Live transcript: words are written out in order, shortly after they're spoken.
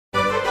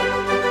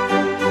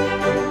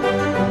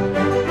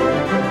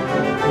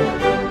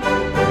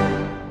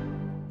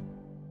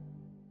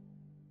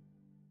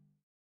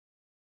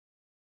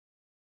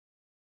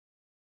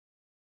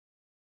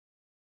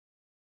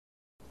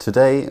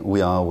Today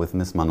we are with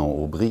Ms.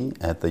 Manon Aubry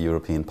at the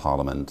European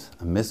Parliament.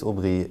 Ms.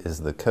 Aubry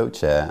is the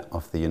co-chair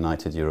of the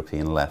United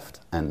European Left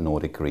and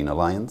Nordic Green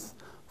Alliance.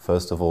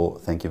 First of all,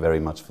 thank you very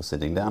much for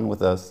sitting down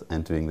with us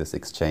and doing this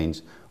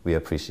exchange. We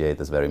appreciate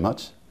this very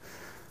much.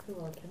 You're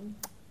welcome.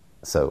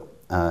 So,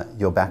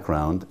 your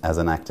background as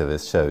an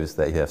activist shows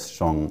that you have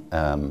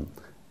strong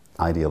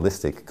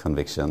idealistic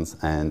convictions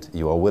and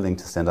you are willing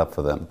to stand up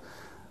for them.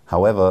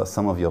 However,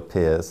 some of your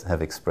peers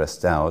have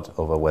expressed doubt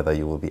over whether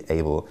you will be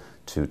able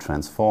to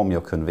transform your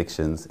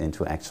convictions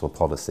into actual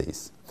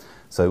policies.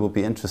 So it would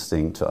be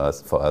interesting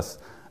for us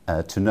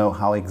to know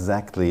how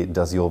exactly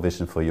does your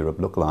vision for Europe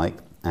look like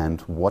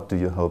and what do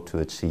you hope to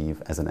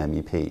achieve as an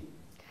MEP?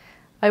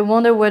 I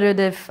wonder whether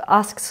they've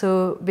asked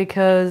so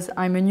because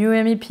I'm a new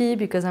MEP,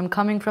 because I'm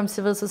coming from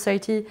civil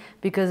society,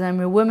 because I'm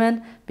a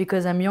woman,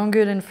 because I'm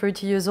younger than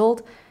 30 years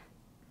old.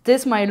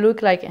 This might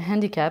look like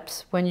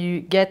handicaps when you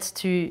get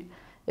to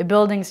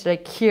buildings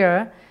like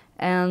here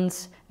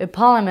and a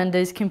parliament that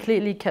is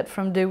completely cut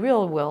from the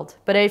real world.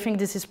 But I think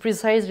this is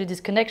precisely this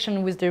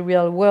connection with the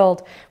real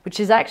world, which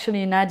is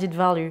actually an added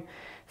value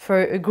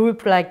for a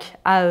group like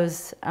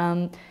ours.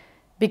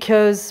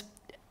 Because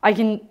I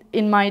can,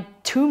 in my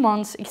 2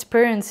 months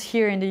experience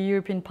here in the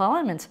European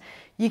Parliament,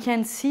 you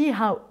can see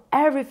how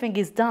everything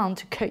is done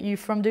to cut you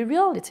from the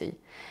reality.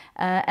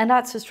 And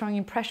that's a strong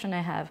impression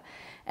I have.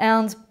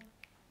 And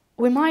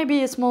we might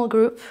be a small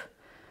group,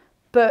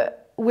 but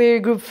we're a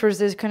group first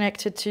that's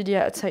connected to the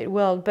outside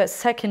world, but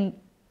second,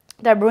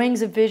 that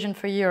brings a vision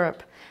for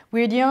Europe.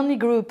 We're the only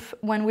group,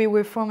 when we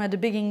were formed at the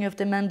beginning of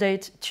the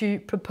mandate, to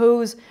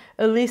propose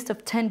a list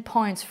of 10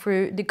 points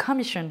for the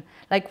Commission,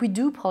 like we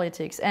do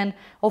politics. And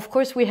of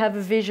course, we have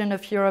a vision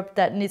of Europe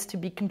that needs to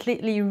be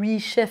completely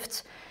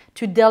reshifted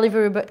to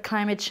deliver about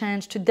climate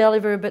change, to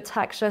deliver about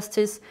tax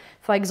justice.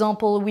 For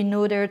example, we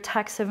know there are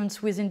tax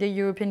havens within the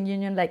European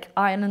Union, like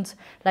Ireland,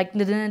 like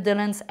the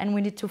Netherlands, and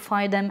we need to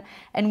fight them.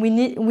 And we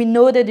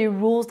know that there are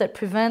rules that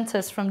prevent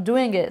us from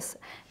doing this.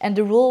 And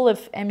the role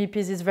of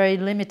MEPs is very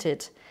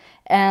limited.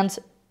 And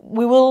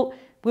we will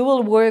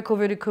work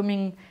over the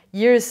coming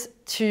years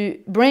to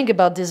bring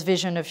about this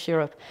vision of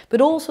Europe.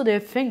 But also there are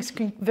things,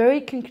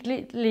 very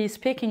concretely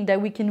speaking, that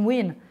we can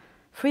win.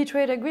 Free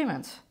trade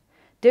agreements.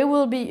 There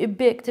will be a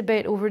big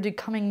debate over the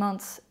coming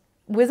months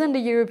within the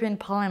European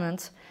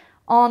Parliament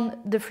on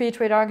the free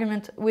trade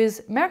argument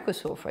with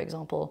Mercosur, for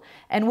example.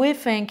 And we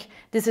think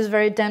this is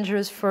very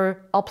dangerous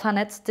for our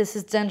planet, this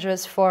is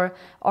dangerous for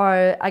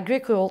our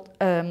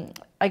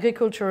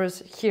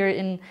agriculturists here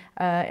in,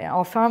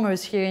 our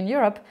farmers here in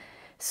Europe.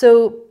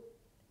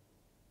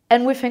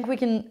 And we think we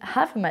can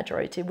have a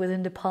majority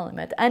within the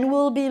Parliament and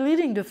we'll be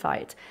leading the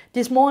fight.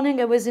 This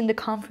morning I was in the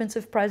Conference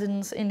of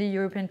Presidents in the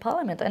European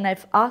Parliament and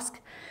I've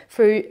asked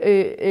for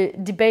a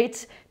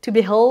debate to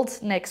be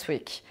held next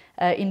week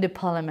in the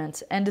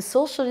Parliament. And the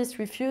Socialists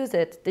refused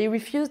it. They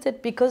refused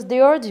it because they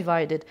are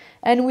divided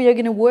and we are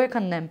going to work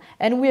on them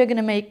and we're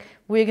going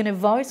to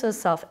voice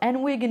ourselves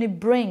and we're going to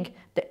bring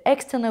the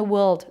external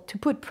world to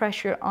put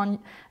pressure on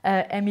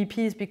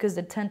MEPs because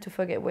they tend to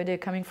forget where they're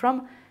coming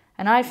from.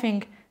 And I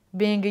think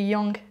being a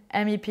young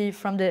MEP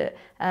from the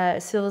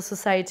civil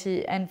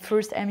society and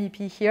first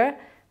MEP here,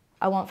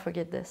 I won't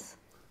forget this.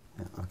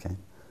 Yeah, okay.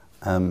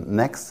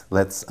 Next,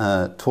 let's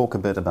talk a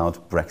bit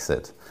about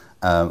Brexit.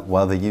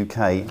 While the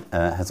UK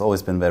has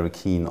always been very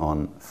keen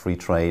on free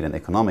trade and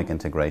economic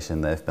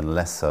integration, they've been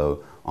less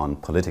so on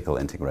political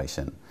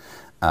integration.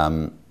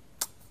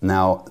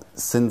 Now,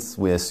 since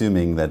we're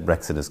assuming that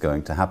Brexit is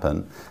going to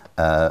happen,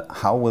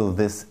 how will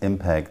this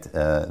impact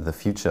the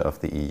future of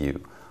the EU?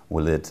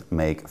 Will it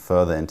make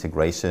further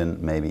integration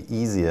maybe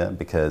easier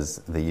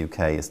because the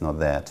UK is not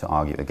there to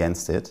argue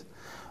against it?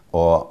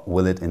 Or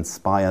will it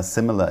inspire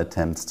similar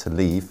attempts to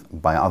leave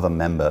by other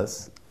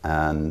members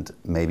and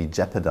maybe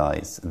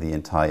jeopardize the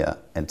entire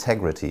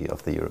integrity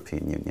of the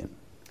European Union?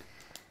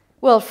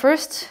 Well,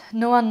 first,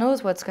 no one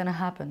knows what's going to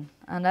happen.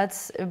 And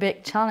that's a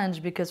big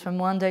challenge because from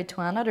one day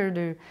to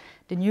another,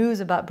 the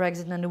news about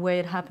Brexit and the way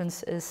it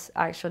happens is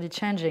actually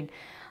changing.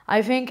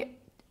 I think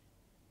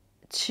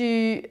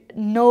to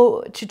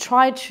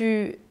try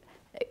to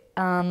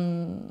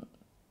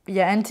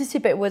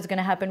anticipate what's going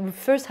to happen, we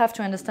first have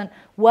to understand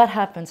what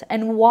happens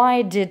and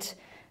why did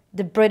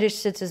the British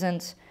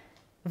citizens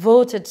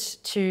voted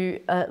to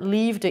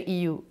leave the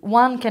EU.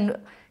 One can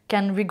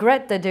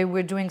regret that they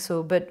were doing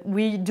so, but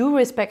we do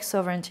respect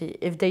sovereignty.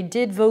 If they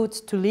did vote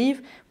to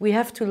leave, we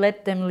have to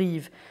let them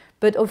leave.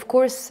 But of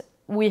course,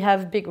 we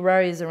have big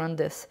worries around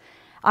this.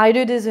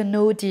 Either there's a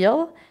no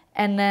deal,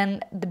 and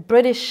then the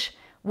British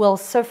will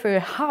suffer a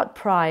hard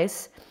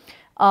price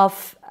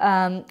of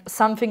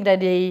something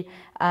that they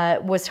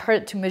was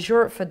hard to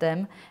measure for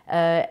them,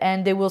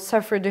 and they will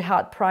suffer the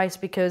hard price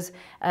because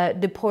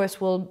the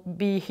poorest will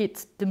be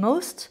hit the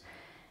most.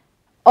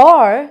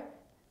 Or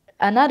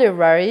another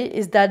worry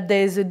is that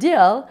there's a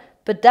deal,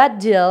 but that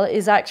deal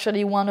is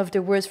actually one of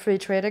the worst free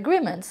trade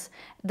agreements,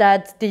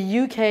 that the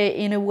UK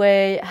in a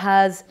way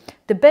has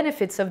the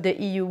benefits of the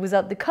EU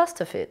without the cost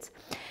of it.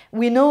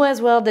 We know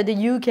as well that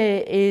the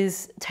UK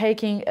is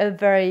taking a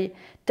very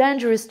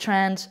dangerous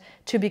trend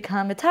to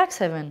become a tax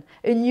haven,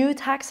 a new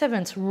tax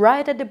haven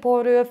right at the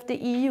border of the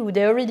EU.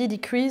 They already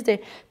decreased the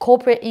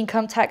corporate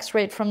income tax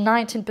rate from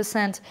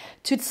 19%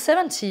 to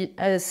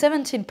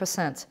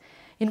 17%.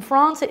 In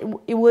France,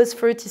 it was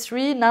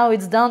 33, now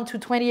it's down to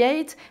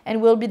 28 and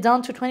will be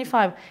down to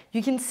 25.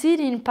 You can see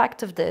the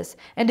impact of this.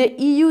 And the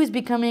EU is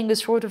becoming a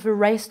sort of a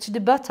race to the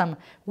bottom,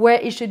 where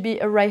it should be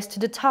a race to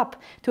the top,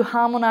 to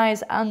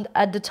harmonize and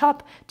at the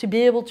top, to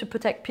be able to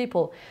protect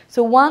people.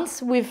 So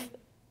once we've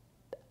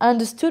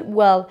understood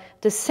well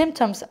the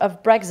symptoms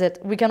of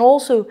Brexit, we can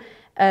also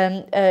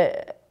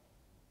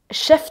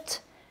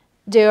shift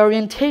the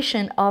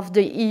orientation of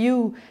the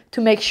EU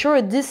to make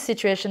sure this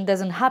situation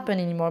doesn't happen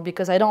anymore,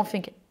 because I don't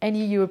think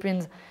any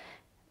Europeans,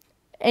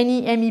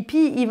 any MEP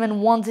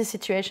even want this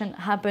situation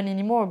happen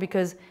anymore,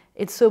 because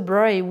it's so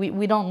blurry,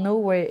 we don't know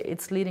where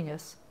it's leading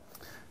us.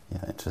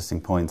 Yeah,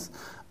 interesting points.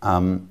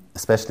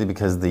 Especially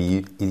because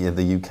the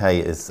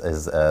UK is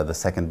the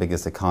second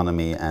biggest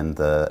economy and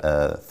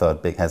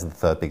has the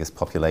third biggest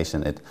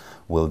population. It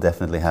will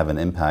definitely have an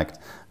impact,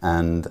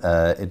 and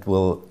it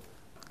will.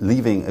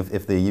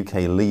 If the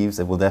UK leaves,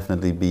 it will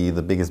definitely be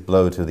the biggest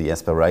blow to the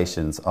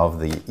aspirations of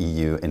the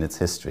EU in its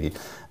history.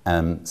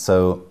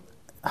 So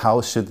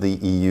how should the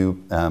EU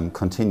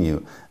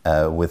continue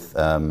with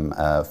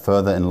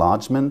further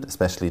enlargement,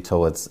 especially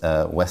towards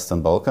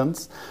Western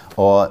Balkans?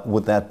 Or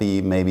would that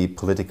be maybe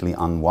politically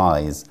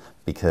unwise,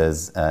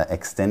 because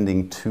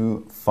extending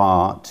too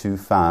far, too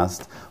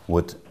fast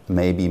would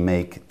maybe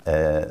make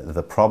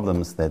the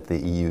problems that the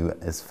EU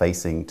is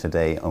facing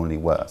today only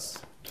worse?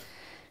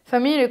 For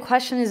me, the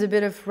question is a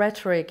bit of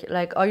rhetoric,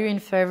 like, are you in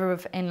favor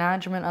of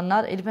enlargement or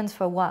not? It depends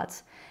for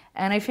what.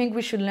 And I think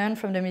we should learn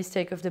from the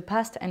mistake of the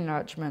past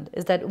enlargement,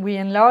 is that we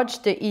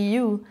enlarged the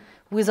EU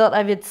without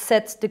having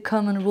set the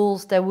common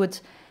rules that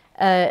would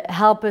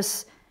help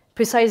us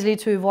precisely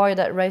to avoid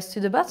that race to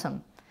the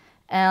bottom.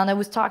 And I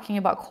was talking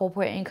about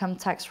corporate income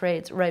tax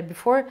rates right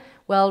before.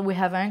 Well, we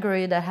have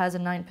Hungary that has a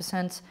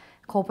 9%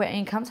 corporate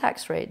income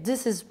tax rate.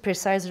 This is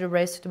precisely the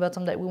race to the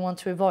bottom that we want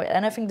to avoid.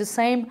 And I think the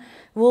same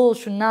rule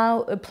should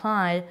now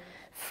apply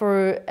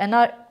for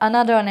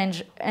another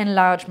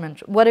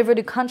enlargement, whatever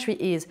the country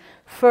is.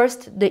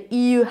 First, the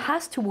EU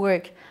has to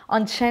work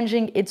on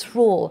changing its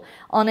rule,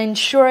 on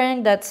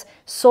ensuring that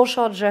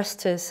social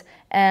justice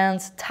and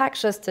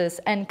tax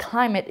justice and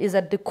climate is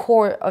at the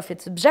core of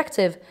its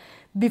objective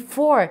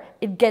before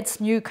it gets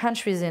new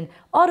countries in.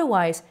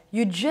 Otherwise,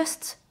 you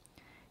just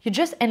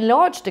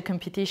enlarge the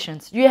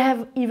competitions. You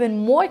have even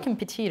more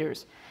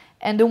competitors.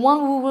 And the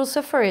one who will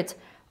suffer it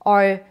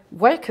are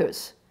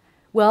workers.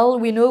 Well,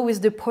 we know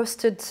with the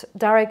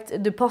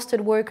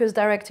posted workers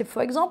directive,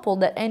 for example,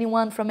 that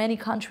anyone from any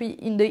country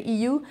in the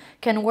EU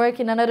can work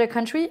in another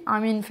country.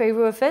 I'm in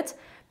favor of it,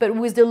 but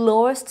with the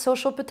lowest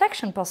social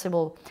protection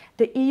possible.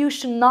 The EU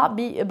should not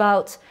be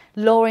about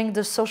lowering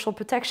the social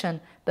protection,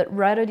 but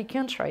rather the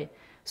contrary.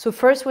 So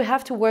first we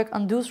have to work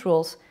on those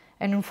rules.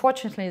 And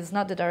unfortunately, it's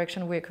not the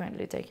direction we're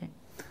currently taking.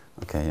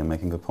 Okay, you're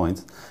making good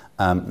points.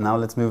 Now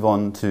let's move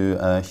on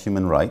to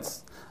human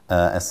rights.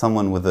 As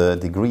someone with a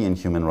degree in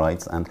human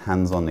rights and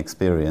hands-on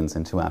experience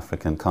in 2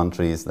 African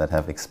countries that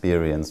have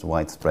experienced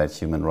widespread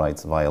human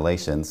rights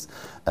violations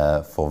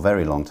for a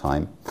very long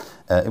time,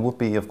 it would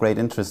be of great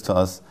interest to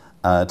us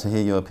to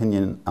hear your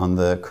opinion on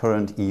the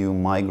current EU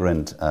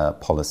migrant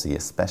policy,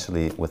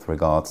 especially with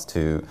regards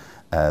to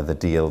the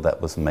deal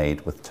that was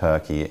made with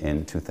Turkey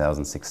in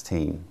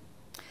 2016.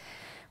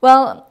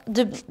 Well,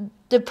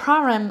 the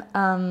problem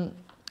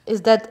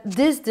is that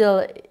this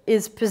deal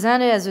is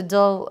presented as a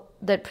deal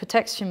that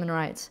protects human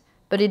rights,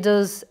 but it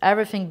does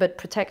everything but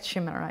protect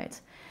human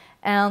rights.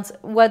 And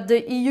what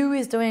the EU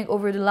is doing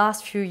over the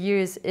last few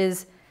years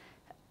is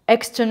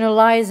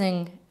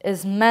externalizing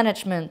its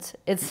management,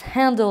 its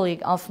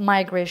handling of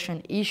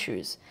migration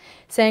issues,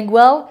 saying,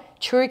 well,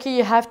 Turkey,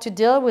 you have to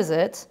deal with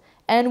it,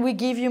 and we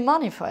give you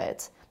money for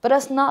it. But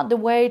that's not the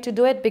way to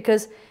do it,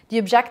 because the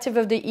objective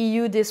of the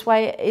EU this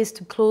way is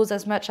to close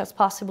as much as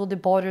possible the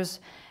borders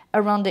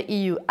around the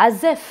EU,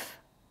 as if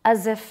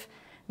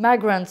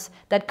migrants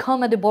that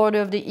come at the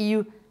border of the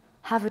EU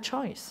have a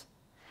choice,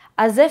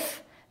 as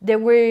if they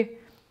were,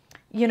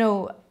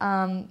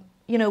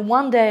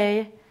 one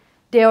day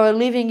they are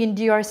living in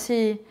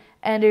DRC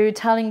and they're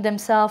telling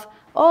themselves,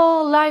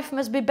 oh, life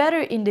must be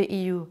better in the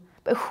EU.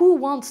 But who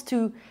wants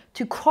to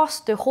cross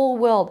the whole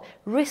world,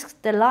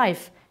 risk their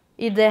life,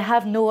 if they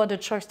have no other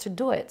choice to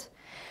do it?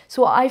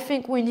 So I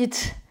think we need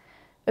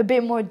a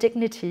bit more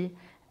dignity,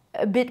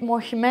 a bit more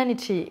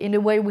humanity in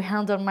the way we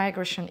handle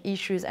migration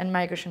issues and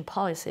migration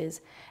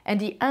policies. And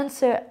the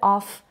answer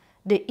of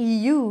the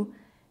EU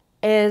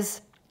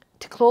is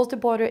to close the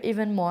border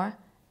even more,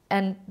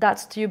 and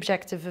that's the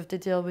objective of the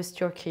deal with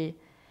Turkey,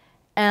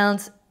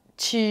 and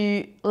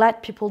to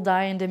let people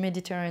die in the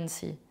Mediterranean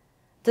Sea.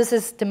 This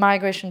is the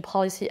migration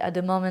policy at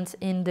the moment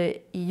in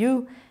the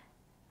EU,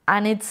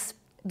 and it's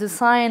the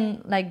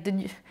sign,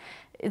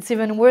 it's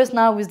even worse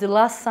now with the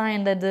last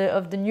sign that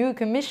of the new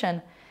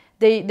Commission.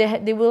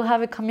 They will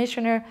have a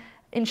commissioner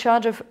in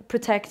charge of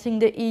protecting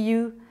the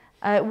EU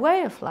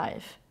way of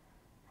life.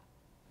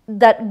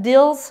 that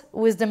deals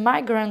with the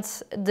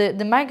migrants,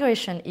 the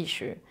migration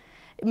issue,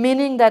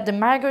 meaning that the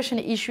migration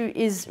issue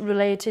is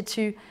related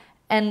to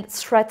and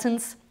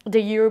threatens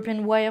the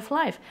European way of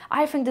life.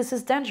 I think this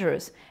is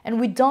dangerous, and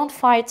we don't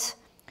fight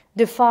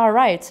the far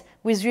right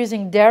with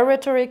using their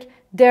rhetoric,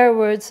 their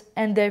words,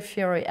 and their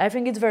theory. I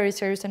think it's very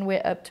serious, and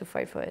we're up to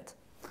fight for it.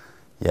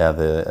 Yeah,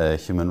 the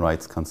human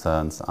rights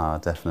concerns are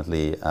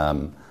definitely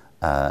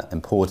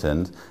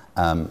important.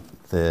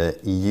 The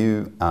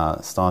EU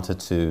started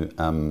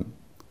to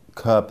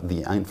curb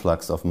the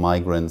influx of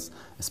migrants,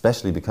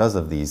 especially because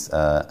of these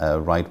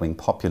right-wing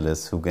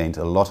populists who gained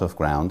a lot of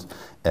ground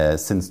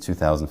since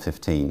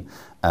 2015.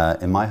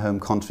 In my home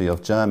country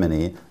of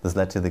Germany, this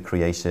led to the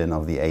creation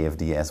of the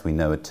AfD as we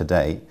know it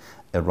today,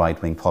 a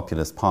right-wing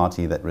populist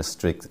party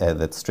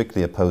that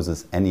strictly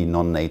opposes any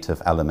non-native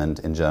element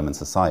in German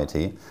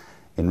society.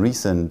 In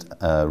recent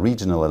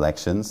regional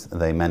elections,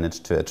 they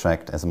managed to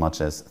attract as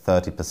much as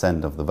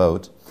 30% of the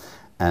vote.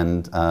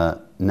 And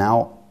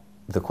now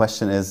the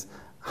question is,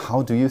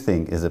 how do you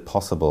think is it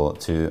possible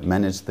to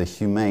manage the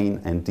humane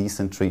and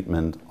decent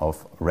treatment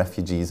of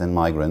refugees and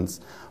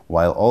migrants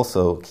while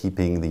also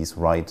keeping these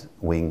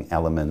right-wing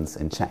elements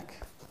in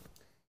check?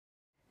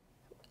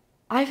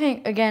 I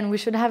think, again, we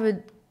should have a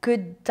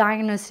good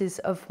diagnosis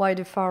of why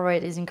the far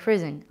right is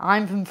increasing.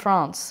 I'm from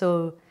France,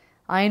 so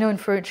I know,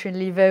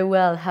 unfortunately, very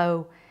well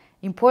how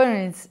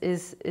important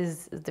is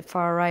the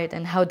far right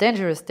and how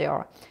dangerous they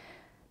are.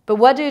 But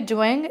what they're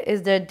doing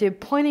is that they're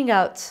pointing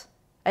out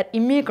at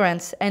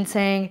immigrants and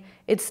saying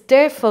it's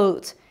their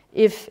fault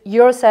if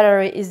your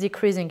salary is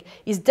decreasing,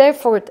 it's their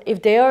fault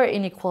if there are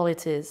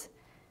inequalities.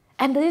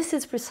 And this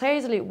is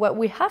precisely what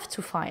we have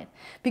to find,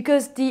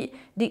 because the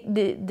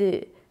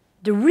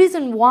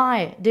reason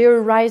why there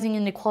are rising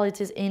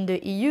inequalities in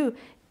the EU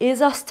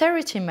is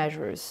austerity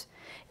measures,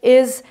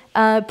 is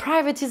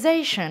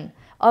privatization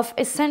of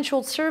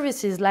essential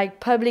services like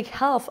public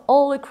health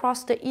all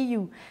across the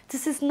EU.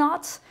 This is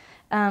not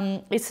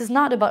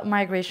about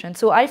migration.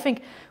 So I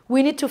think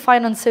we need to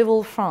fight on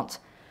several fronts.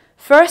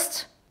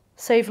 First,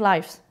 save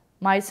lives.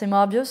 Might seem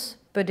obvious,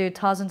 but there are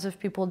thousands of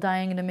people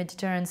dying in the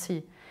Mediterranean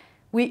Sea.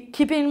 We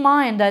keep in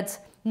mind that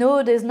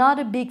no, there's not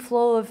a big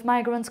flow of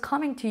migrants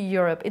coming to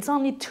Europe. It's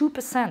only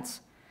 2%.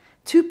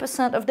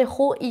 2% of the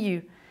whole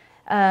EU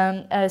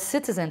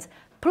citizens.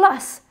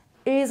 Plus,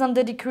 is on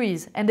the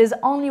decrease, and there's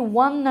only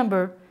one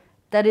number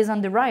that is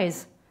on the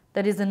rise.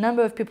 That is the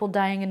number of people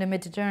dying in the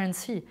Mediterranean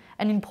Sea.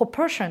 And in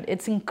proportion,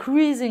 it's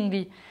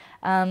increasingly,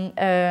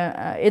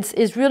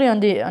 it's really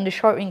on the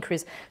sharp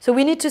increase. So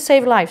we need to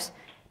save lives.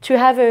 To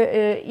have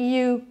a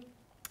EU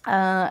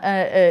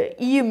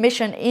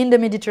mission in the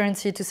Mediterranean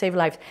Sea to save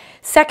lives.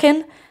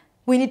 Second,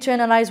 we need to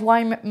analyze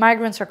why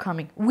migrants are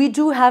coming. We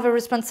do have a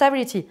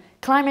responsibility.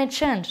 Climate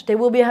change. There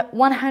will be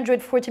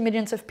 140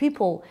 million of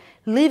people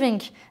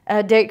leaving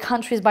their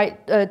countries by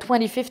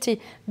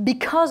 2050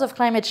 because of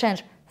climate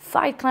change.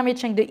 Fight climate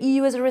change. The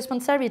EU has a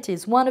responsibility.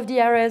 It's one of the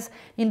areas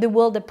in the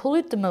world that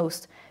pollute the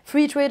most.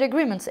 Free trade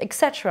agreements,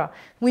 etc.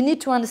 We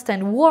need to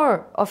understand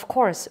war, of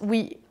course.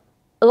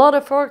 A lot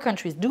of our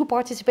countries do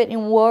participate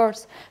in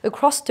wars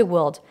across the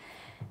world.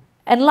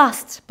 And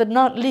last but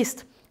not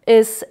least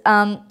is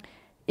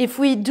if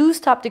we do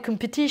stop the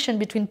competition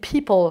between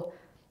people,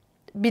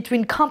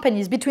 between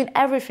companies, between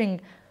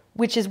everything,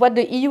 which is what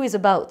the EU is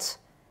about,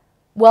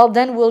 well,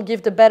 then we'll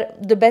give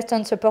the best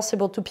answer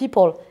possible to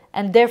people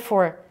and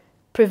therefore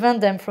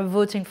prevent them from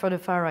voting for the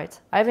far right.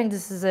 I think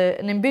this is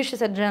an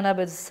ambitious agenda,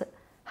 but it's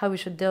how we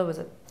should deal with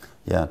it.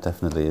 Yeah,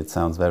 definitely. It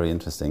sounds very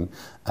interesting.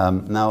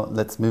 Now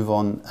let's move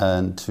on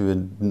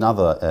to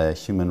another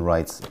human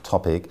rights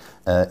topic.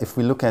 If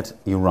we look at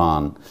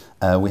Iran,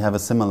 we have a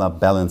similar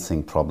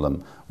balancing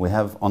problem. We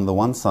have on the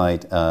one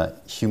side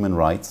human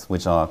rights,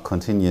 which are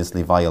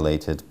continuously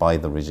violated by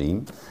the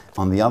regime.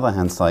 On the other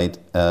hand side,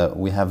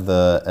 we have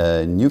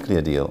the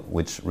nuclear deal,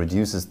 which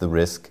reduces the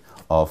risk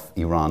of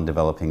Iran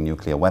developing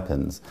nuclear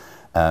weapons.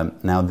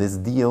 Now this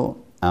deal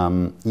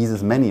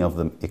eases many of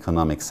the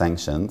economic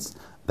sanctions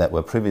that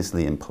were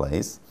previously in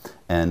place,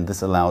 and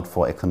this allowed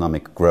for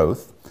economic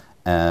growth,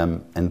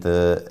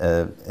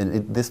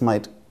 this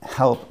might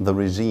help the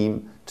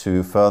regime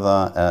to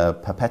further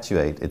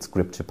perpetuate its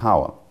grip to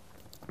power.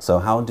 So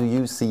how do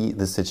you see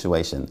this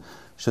situation?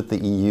 Should the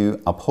EU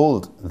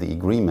uphold the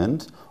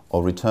agreement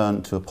or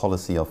return to a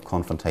policy of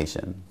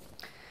confrontation?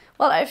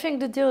 Well, I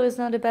think the deal is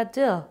not a bad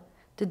deal.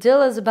 The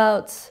deal is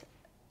about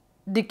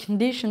the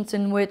conditions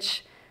in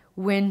which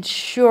we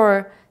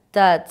ensure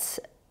that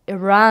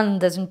Iran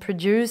doesn't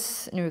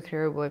produce a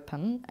nuclear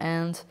weapon,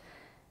 and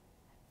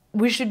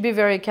we should be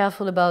very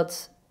careful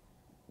about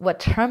what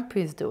Trump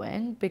is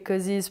doing,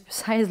 because he's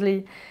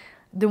precisely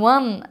the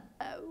one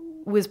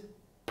who is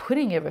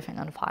putting everything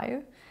on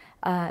fire.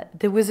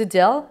 There was a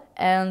deal,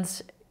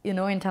 and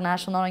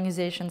international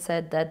organizations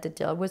said that the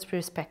deal was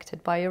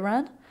respected by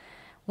Iran.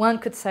 One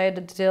could say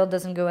that the deal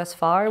doesn't go as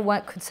far.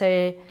 One could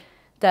say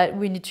that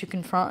we need to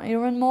confront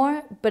Iran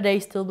more, but they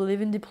still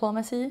believe in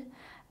diplomacy.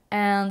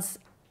 And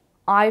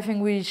I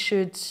think we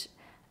should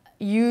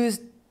use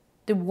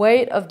the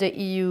weight of the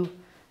EU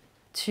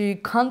to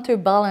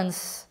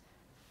counterbalance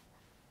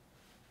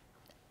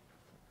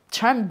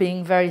Trump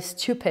being very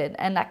stupid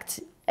and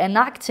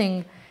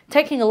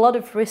taking a lot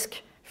of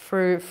risk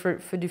for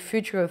the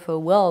future of our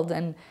world,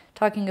 and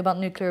talking about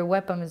nuclear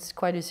weapons is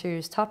quite a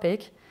serious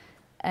topic,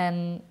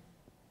 and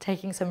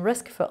taking some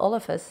risk for all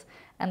of us.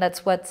 And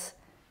that's what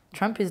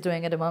Trump is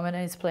doing at the moment,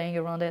 and he's playing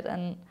around it,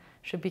 and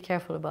should be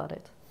careful about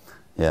it.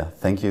 Yeah,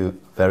 thank you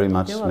very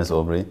much, Ms.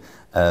 Aubry.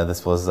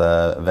 This was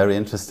very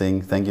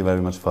interesting. Thank you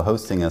very much for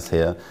hosting us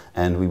here,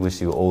 and we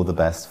wish you all the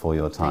best for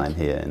your time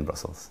here in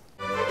Brussels.